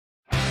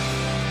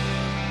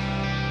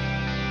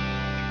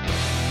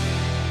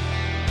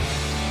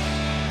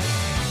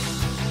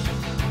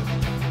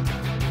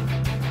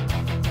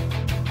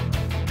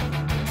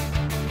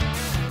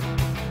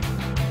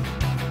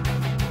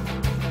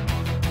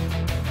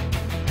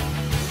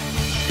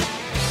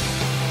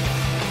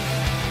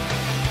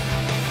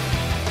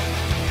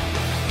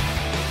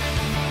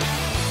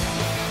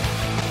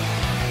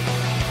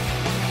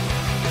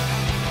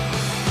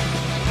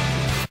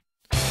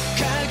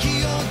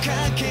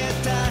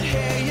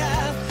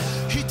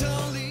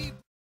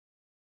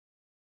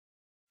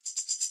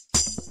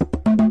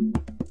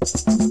Now,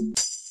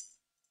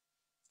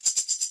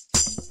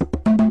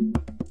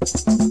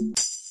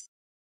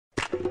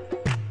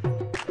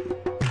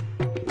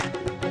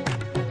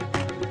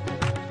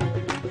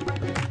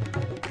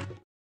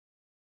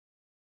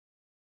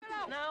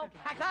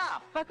 back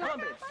off! Back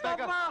off! Back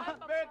off!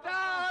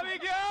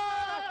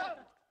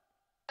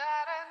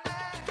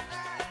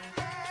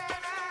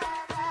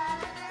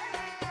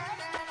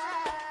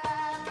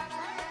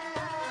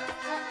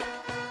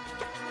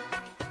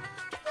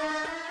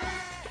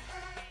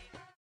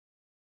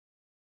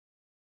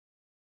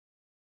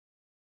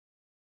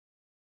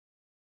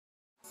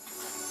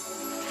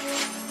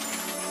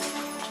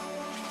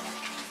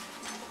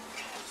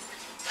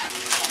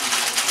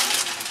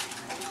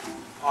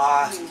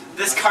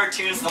 This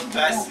cartoon's the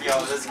best,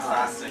 yo. This is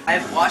classic.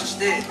 I've watched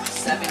it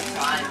 7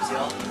 times,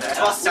 yo. It's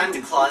about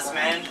Santa Claus,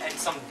 man, and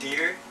some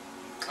deer.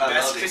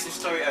 Best Christmas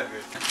story ever.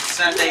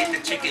 Santa ate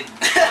the chicken.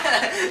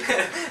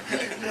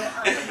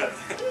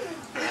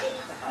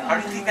 How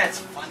do you think that's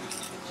funny?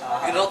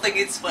 You don't think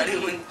it's funny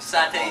when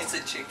Santa eats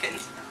a chicken?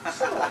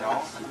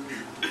 No.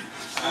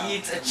 He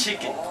eats a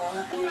chicken.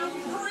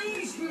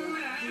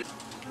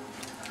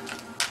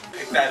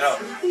 Pick that up.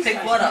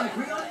 Pick what up?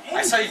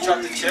 I saw you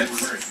drop the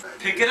chips.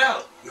 Pick it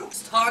up.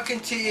 Who's talking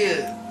to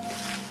you?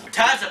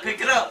 Murtaza,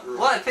 pick it up.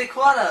 What? Pick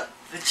what up?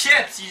 The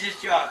chips you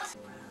just dropped.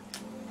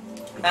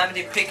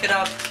 Amity, pick it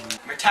up.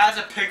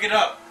 Murtaza, pick it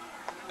up.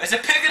 I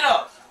said pick it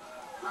up.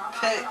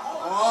 Pick.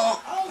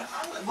 Oh.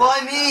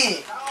 Why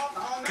me?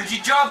 Cause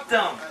you dropped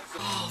them.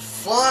 Oh,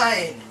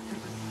 fine.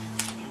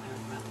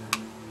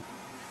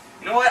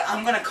 You know what?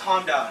 I'm gonna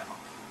calm down.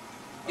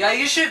 Yeah,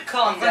 you should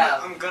calm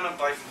down. I'm gonna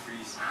buy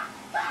Febreze.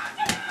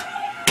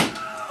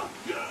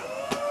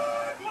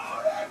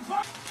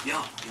 Yo,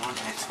 you want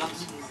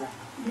Xbox?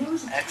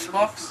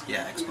 Xbox?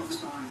 Yeah,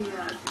 Xbox.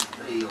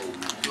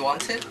 You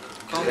want it?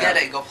 Go get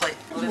it. Go play.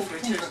 What if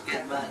Richard's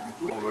get mad?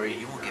 Don't worry,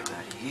 he won't get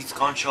mad. He's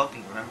gone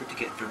shopping. Remember to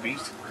get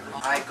Febreze?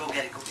 Alright, go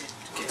get it. Go get it.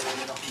 Get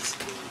it. Peace.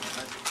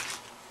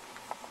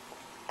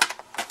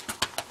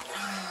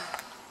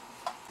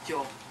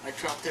 Yo, I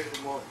dropped the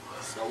remote.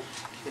 So,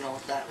 you know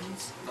what that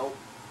means? Nope.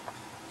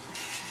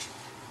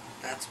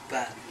 That's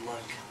bad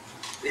luck.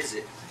 Is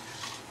it?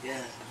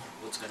 Yeah.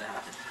 What's gonna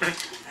happen?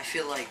 I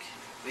feel like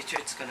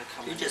Richard's gonna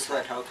come. You just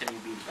left. How can you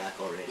be back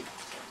already?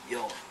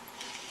 Yo,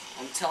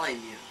 I'm telling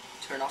you,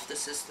 turn off the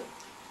system.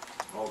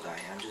 Oh, guy,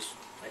 I just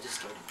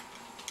started.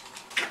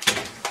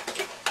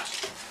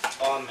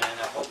 Oh man,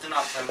 I hope they're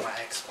not playing my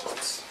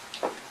Xbox.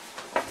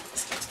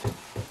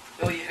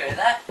 Yo, you heard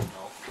that?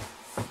 No.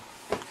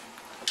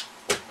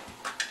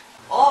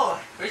 Oh,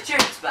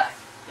 Richard's back.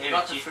 Hey, You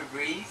got the Richie.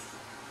 Febreze?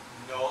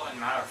 No, as a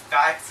matter of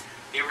fact,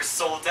 they were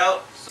sold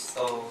out.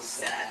 So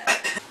sad.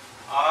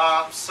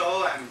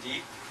 So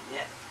MD.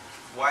 Yeah.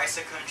 Why is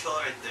the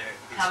controller right there?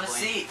 Have a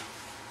Explain. seat.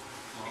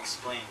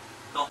 Explain.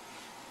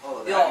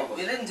 Oh, Yo,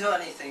 we didn't do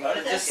anything. How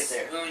did that get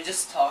there? We were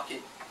just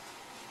talking.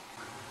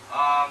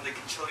 The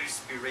controller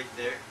used to be right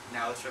there.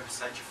 Now it's right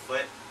beside your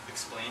foot.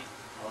 Explain.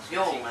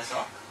 Yo,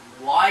 myself.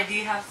 why do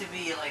you have to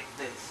be like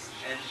this?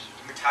 And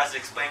Murtaza,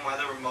 explain why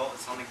the remote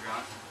is on the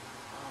ground.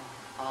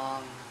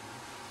 I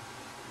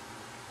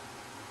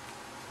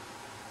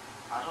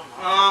don't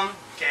know.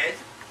 Okay.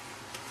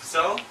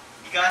 So,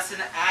 you guys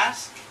didn't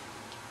ask?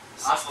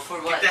 So Ask for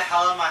what? Get the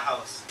hell out of my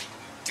house.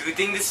 Do you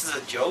think this is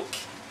a joke?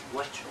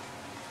 What joke?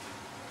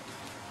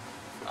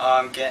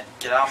 Get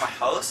out of my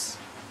house?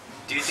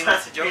 Do you think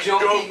that's a joke? You're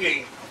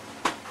joking.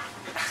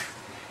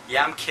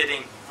 Yeah, I'm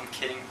kidding. I'm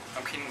kidding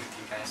with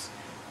you guys.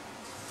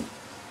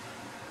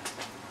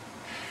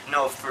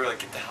 No, for real,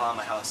 get the hell out of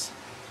my house.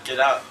 Get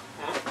out.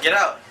 Get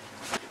out.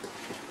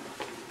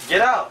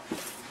 Get out.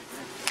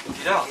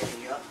 Get out.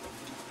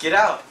 Get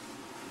out.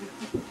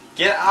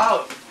 Get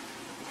out.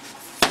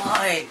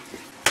 Fine.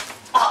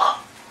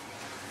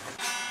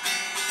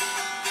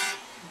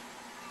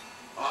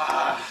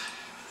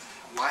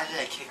 Why did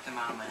I kick them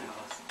out of my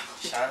house?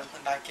 Should I let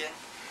them back in?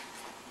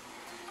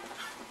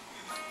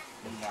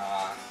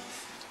 Nah.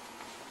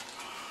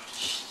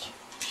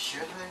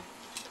 Should I?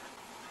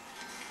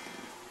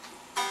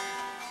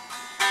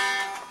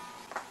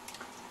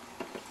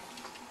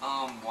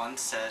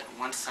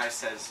 One side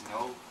says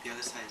no, the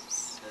other side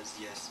says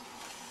yes.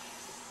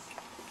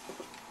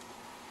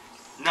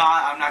 No,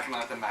 I'm not gonna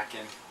let them back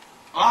in.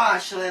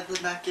 Should I let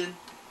them back in?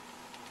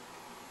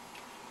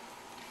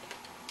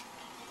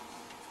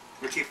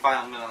 Richie, fine,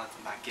 I'm gonna let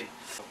them back in.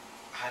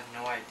 I had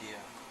no idea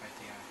where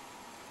they are.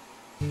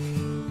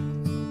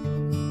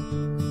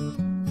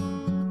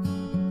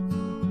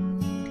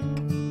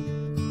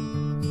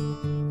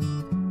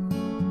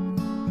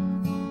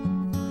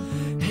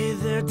 Hey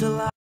there,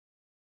 Delilah.